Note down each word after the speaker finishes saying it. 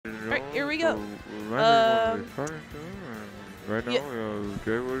Alright, here we go. Right now,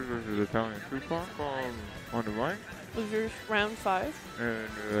 JWIS versus ItalianTupac on the mic. Losers round 5.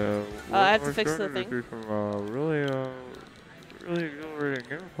 And I have to fix the thing. Do some really exhilarating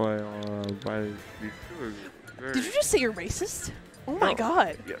gameplay by these two. Did you just say you're racist? Oh my No.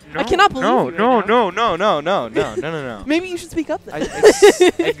 god. Yeah, I cannot believe you right now. No. Maybe you should speak up then.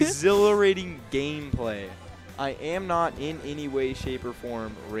 Exhilarating gameplay. I am not in any way, shape, or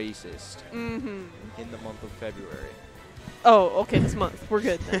form racist Mm-hmm. in the month of February. Oh, okay, this month. We're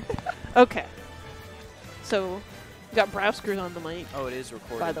good then. Okay. So, we got Browskers on the mic. Oh, it is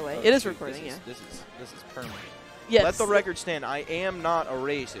recording. By the way, Oh, it is shoot, recording, This is permanent. Yes. Let the record stand. I am not a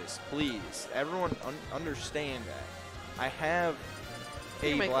racist. Please, everyone understand that. I have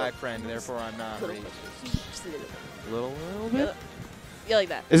a Michael. black friend, therefore I'm not Little racist. Just a little bit. Little bit. Yeah, like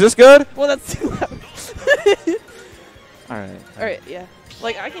that. Is this good? Well, that's too loud. All right. All right, yeah.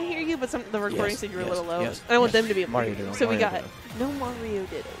 Like, I can hear you, but the recording Yes, said you were yes, a little low. yes, And I want yes. them to be Mario Mario. Ditto, So we Mario got Ditto. no Mario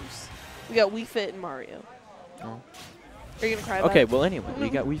Dittos. We got Wii Fit and Mario. Oh. Are you gonna cry about Okay, it? well, anyway, we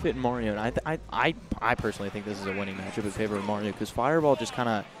got Wii Fit and Mario, and I personally think this is a winning matchup in favor of Mario because Fireball just kind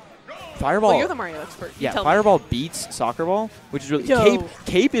of Well, you're the Mario expert. You Yeah, tell Fireball beats Soccer Ball, which is really Yo.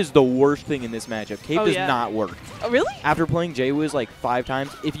 Cape is the worst thing in this matchup. Cape Oh, does yeah. not work. me. Oh, really? After playing JWIS like 5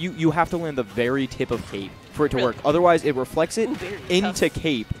 times, if you have to land the very tip of Cape for it to Really? work. Otherwise, it reflects it Ooh, very into tough.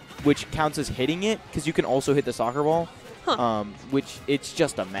 Cape, which counts as hitting it because you can also hit the Soccer Ball, Huh. which it's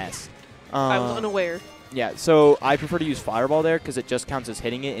just a mess. I was unaware. Yeah, so I prefer to use Fireball there because it just counts as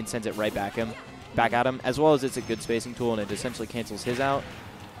hitting it and sends it right back at him, as well as it's a good spacing tool and it essentially cancels his out.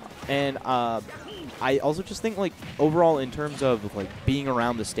 And I also just think, like, overall in terms of like being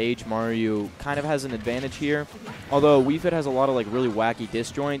around the stage, Mario kind of has an advantage here. Although Wii Fit has a lot of like really wacky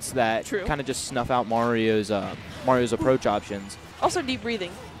disjoints that True. kind of just snuff out Mario's approach options. Also, deep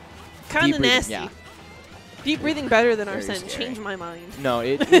breathing. Kind Deep of breathing, nasty. yeah. Deep breathing better than Very Arsene. scary. Change my mind. No,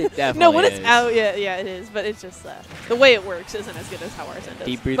 it definitely No, when is. it's out, yeah, it is. But it's just the way it works isn't as good as how Arsene does.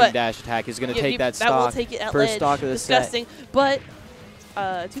 Deep breathing but dash attack is going to yeah, take deep- that That stock. will take it at First ledge. stock of the set. Disgusting. But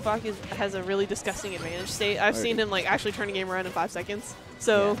Tupac has a really disgusting advantage state. I've seen him like actually turn a game around in 5 seconds.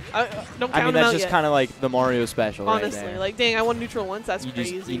 So don't count I mean, him that's out just yet. kind of like the Mario special Honestly, right there. like dang, I won neutral once. That's you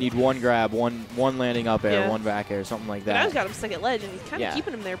crazy. just you need one grab, one landing up air, Yeah. one back air, something like But I that. just got him stuck at ledge, and he's kind of Yeah.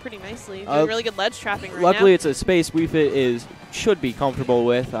 keeping him there pretty nicely. Uh, Doing really good ledge trapping right Luckily, now. it's a space Wii Fit should be comfortable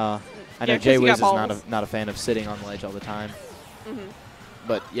with. I know 'cause you JWIS got is balls. not a fan of sitting on ledge all the time. Mhm.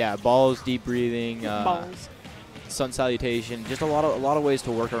 But yeah, balls, deep breathing, Balls. sun salutation, just a lot of ways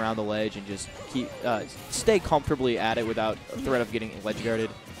to work around the ledge and just stay comfortably at it without threat of getting ledge guarded.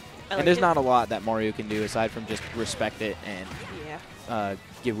 I like And there's it. not a lot that Mario can do aside from just respect it and Yeah.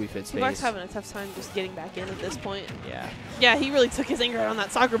 give Wii Fit Tupac's space. having a tough time just getting back in at this point. Yeah. Yeah, he really took his anger out on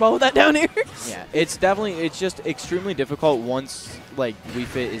that soccer ball with that down air. Yeah, it's just extremely difficult once like Wii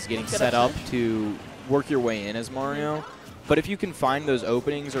Fit is getting Get set up upset. to work your way in as Mario. But if you can find those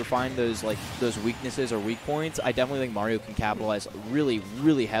openings or find those weaknesses or weak points, I definitely think Mario can capitalize really,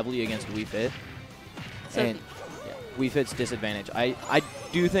 really heavily against Wii Fit. So And yeah, Wii Fit's disadvantage. I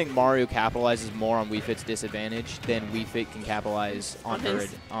do think Mario capitalizes more on Wii Fit's disadvantage than Wii Fit can capitalize on On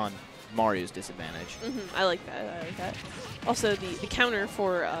his. Mario's disadvantage. I like that. I like that. Also, the counter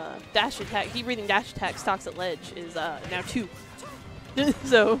for dash attack, deep breathing dash attack stocks at ledge is now 2.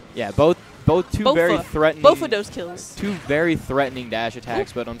 So Yeah, both very threatening. both of those kills. Two very threatening dash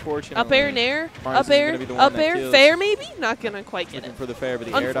attacks, but unfortunately, Up air and air, Mario's up isn't air, gonna be the one up that air, kills. fair maybe. Not gonna quite get looking it. for the fair, but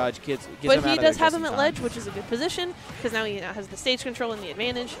the air dodge gets But him he out of does there have just him in at time. ledge, which is a good position because now he has the stage control and the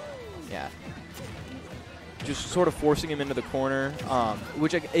advantage. Yeah. Just sort of forcing him into the corner,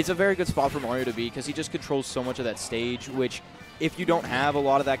 which it's a very good spot for Mario to be because he just controls so much of that stage, which if you don't have a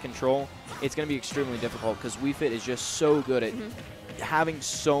lot of that control, it's going to be extremely difficult because Wii Fit is just so good at having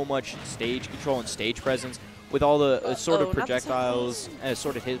so much stage control and stage presence with all the assorted not the projectiles and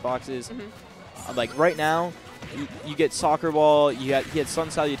assorted hitboxes. Like right now, you get Soccer Ball, he had Sun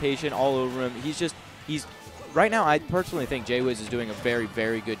Salutation all over him. He's right now, I personally think JWIS is doing a very,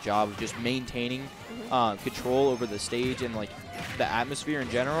 very good job of just maintaining control over the stage and like the atmosphere in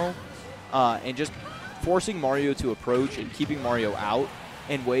general, and just forcing Mario to approach and keeping Mario out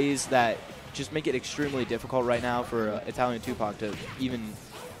in ways that just make it extremely difficult right now for ItalianTupac to even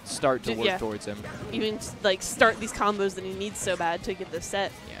start to work towards him. Even like start these combos that he needs so bad to get this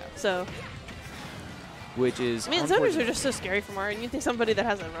set. Yeah. So which is. I mean, zoners are just so scary from Mario, and you think somebody that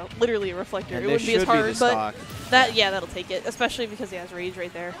has literally a reflector, and it wouldn't be as should hard, the but stock. that'll take it, especially because he has rage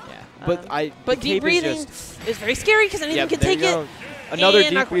right there. Yeah, but deep breathing is very scary because anything can take it. Another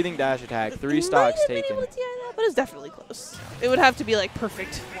and deep breathing dash attack. 3 stocks taken. But it's definitely close. It would have to be like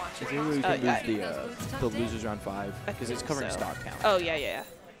perfect. Is there a way we can move the losers round 5? Because it's covering stock count. Oh, yeah.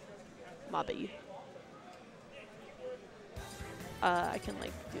 My bad. I can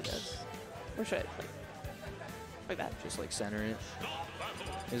like do this. Or should I like that? Just like center it.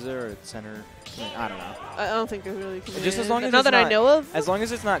 Is there a center? I don't know. I don't think there really can. Just as long as not that I know of. As long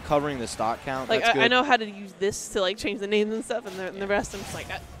as it's not covering the stock count. Like that's good. I know how to use this to like change the names and stuff, and the rest I'm just like,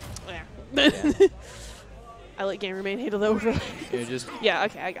 yeah. I let game remain handle that over. Yeah.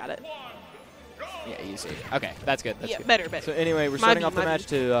 Okay, I got it. Yeah, easy. Okay, that's good. That's good. Better. So anyway, we're starting off the match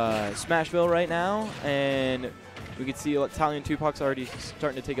to Smashville right now, and we can see ItalianTupac's already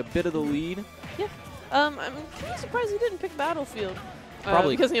starting to take a bit of the lead. Yeah. I'm kind of surprised he didn't pick Battlefield.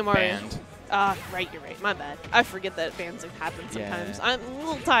 Probably because of Mario. banned. Right, you're right. My bad. I forget that bans happen sometimes. Yeah. I'm a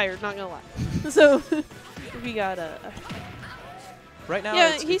little tired, not gonna lie. So we got right now,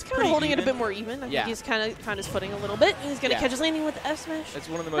 yeah, he's kind of holding even. it a bit more even. I think he's kind of found his footing a little bit. And he's gonna catch his landing with the F smash. That's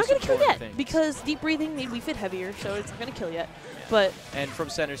one of the not most gonna kill important yet things. because deep breathing made Wii Fit heavier, so it's not gonna kill yet. But and from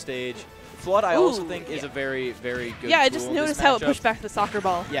center stage, Flood I also think is a very, very good. Yeah, I tool just in noticed this how it matchup. pushed back the soccer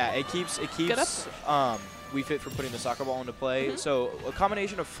ball. Yeah, it keeps Wii Fit from putting the soccer ball into play. So a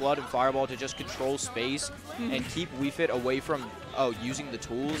combination of Flood and Fireball to just control space and keep Wii Fit away from using the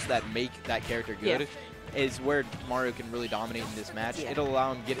tools that make that character good is where Mario can really dominate in this match. It'll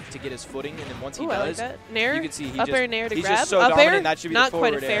allow him to get his footing, and then once he does, I like that. Nair, you can see up air nair to he's grab. just so up dominant. air, That should be not the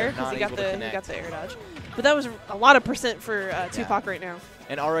quite forward fair air, because not he got able to the connect. air dodge. But that was a lot of percent for Tupac right now.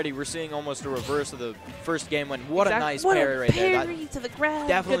 And already we're seeing almost a reverse of the first game when what a nice what parry a right there. That to the grab.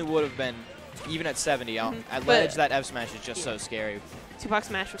 Definitely would have been, even at 70. At ledge, that F smash is just so scary. Tupac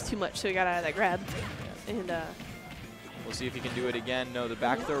smash was too much, so he got out of that grab. And we'll see if he can do it again. No, the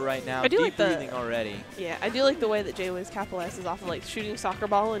back throw right now. I do Deep breathing already. Yeah, I do like the way that JWIS capitalizes off of like shooting soccer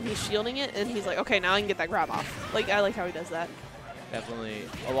ball and he's shielding it, and he's like, okay, now I can get that grab off. Like I like how he does that. Definitely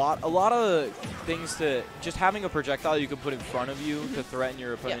a lot of things to just having a projectile you can put in front of you to threaten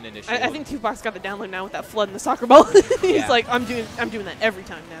your opponent initially. I think Tupac's got the download now with that flood in the soccer ball. He's like, I'm doing that every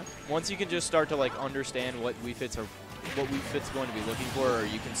time now. Once you can just start to like understand what Wii Fit's going to be looking for, or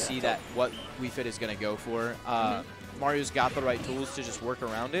you can see that what Wii Fit is going to go for. Mario's got the right tools to just work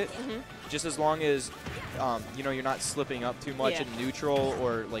around it. Just as long as you're not slipping up too much in neutral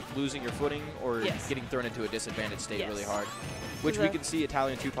or like losing your footing or getting thrown into a disadvantaged state really hard. Which we can see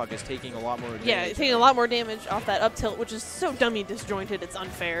ItalianTupac is taking a lot more damage. Yeah, taking a lot more damage off that up tilt, which is so dummy disjointed, it's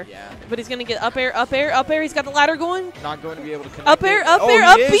unfair. Yeah. But he's going to get up air, up air, up air. He's got the ladder going. Not going to be able to connect up air, up it. air,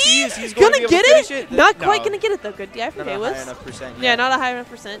 up B. He's going to get it. Not quite going to get it, though. Good DI for JWIS. JWIS. High enough percent. Yeah, not a high enough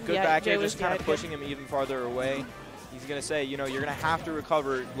percent. Good back air, just kind of pushing him even farther away. He's going to say, you're going to have to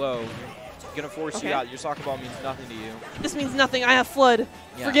recover low. Going to force you out. Your soccer ball means nothing to you. This means nothing. I have flood.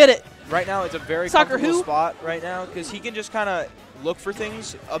 Yeah. Forget it. Right now, it's a very comfortable spot right now because he can just kind of look for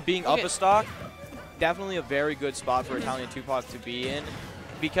things of being up a stock. Definitely a very good spot for ItalianTupac to be in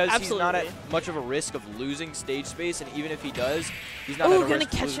because he's not at much of a risk of losing stage space, and even if he does, he's not at a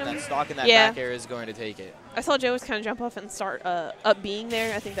risk of losing that stock, and that back air is going to take it. I saw JWIS kind of jump off and start up being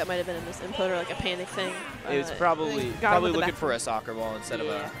there. I think that might have been a misinput or like a panic thing. It was probably looking for a soccer ball instead of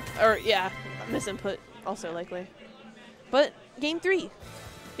a... Or, misinput also likely. But game 3,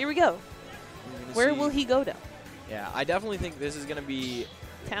 here we go. Where will he go to? Yeah, I definitely think this is going to be...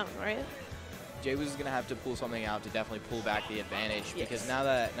 Town, right? JWIS is going to have to pull something out to definitely pull back the advantage because now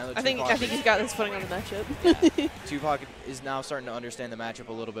that I think he's got his footing on the matchup. Tupac is now starting to understand the matchup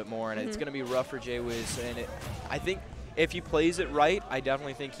a little bit more, and it's going to be rough for JWIS. And I think if he plays it right, I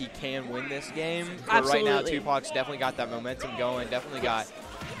definitely think he can win this game. But right now, Tupac's definitely got that momentum going. Definitely got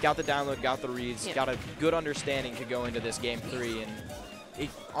the download, got the reads, got a good understanding to go into this game 3. And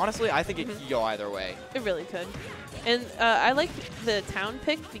honestly, I think it could go either way. It really could. And I like the town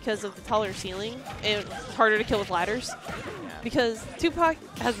pick because of the taller ceiling and harder to kill with ladders. Because Tupac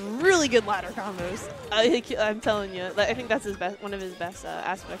has really good ladder combos. I'm telling you, I think that's one of his best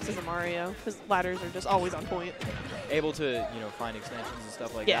aspects as a Mario. Because ladders are just always on point. Able to find extensions and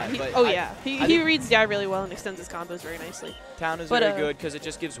stuff like that. He reads DI really well and extends his combos very nicely. Town is very good because it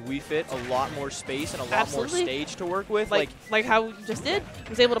just gives Wii Fit a lot more space and a lot more stage to work with. Like how we just did. He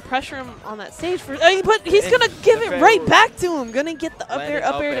was able to pressure him on that stage but he's gonna give it right back to him. Gonna get the up air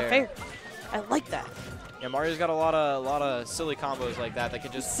to fair. I like that. Yeah, Mario's got a lot of silly combos like that that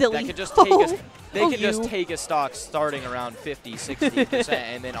could just Silly. that could just take us. They Oh, can just you. take a stock starting around 50, 60%,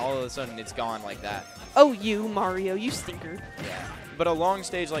 and then all of a sudden it's gone like that. Oh, you, Mario, you stinker. Yeah. But a long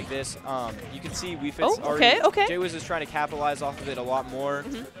stage like this, you can see Wii Fit's Oh, already. okay. JWIS is trying to capitalize off of it a lot more.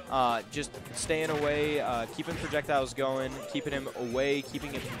 Just staying away, keeping projectiles going, keeping him away,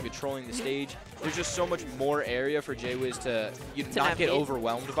 keeping him from controlling the stage. There's just so much more area for JWIS to not navigate. get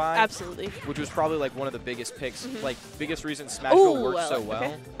overwhelmed by. Absolutely. Which was probably like one of the biggest picks, like biggest reason Smashville worked so well.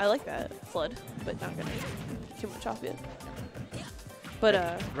 Okay. I like that. Flood, but not gonna too much off it.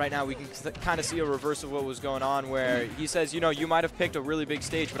 But right now we can kind of see a reverse of what was going on, where he says, you know, you might have picked a really big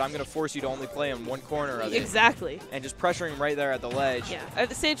stage, but I'm going to force you to only play in one corner of it. Exactly. And just pressuring him right there at the ledge. Yeah,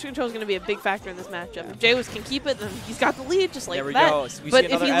 the stage control is going to be a big factor in this matchup. If JWIS can keep it, then he's got the lead just like there we that. go. We But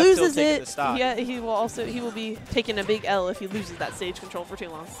see if he another F tilt loses taking it, the stock. yeah, he will be taking a big L if he loses that stage control for too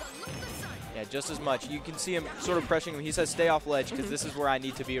long. Yeah, just as much. You can see him sort of pressuring him. He says, stay off ledge, because this is where I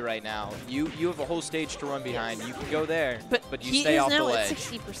need to be right now. You have a whole stage to run behind. You can go there, but you stay off the ledge. He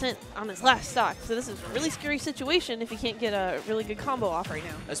is now at 60% on his last stock, so this is a really scary situation if he can't get a really good combo off right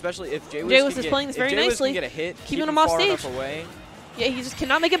now. Especially if JWIS is playing this very JWIS nicely, can get a hit, keeping keep him off far stage. enough away. Yeah, he just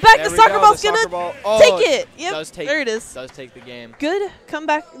cannot make it back. There The we soccer go, ball's the going soccer to ball. Oh, take it. Yep, there it is. Does take the game. Good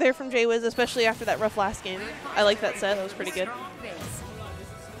comeback there from JWIS, especially after that rough last game. I like that set. That was pretty good.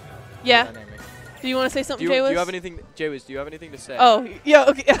 Yeah. Do you want to say something, JWIS? Do you have anything, JWIS? Do you have anything to say? Oh, yeah.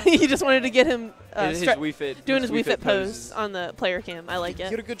 Okay. You just wanted to get him his Wii Fit, doing his Wii Fit pose poses. on the player cam. I like it.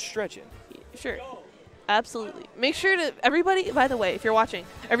 Get a good stretch in. Sure. Absolutely. Make sure to everybody. By the way, if you're watching,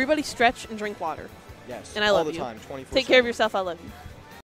 everybody stretch and drink water. Yes. And I love all the you. time, 24/7. Take care of yourself. I love you.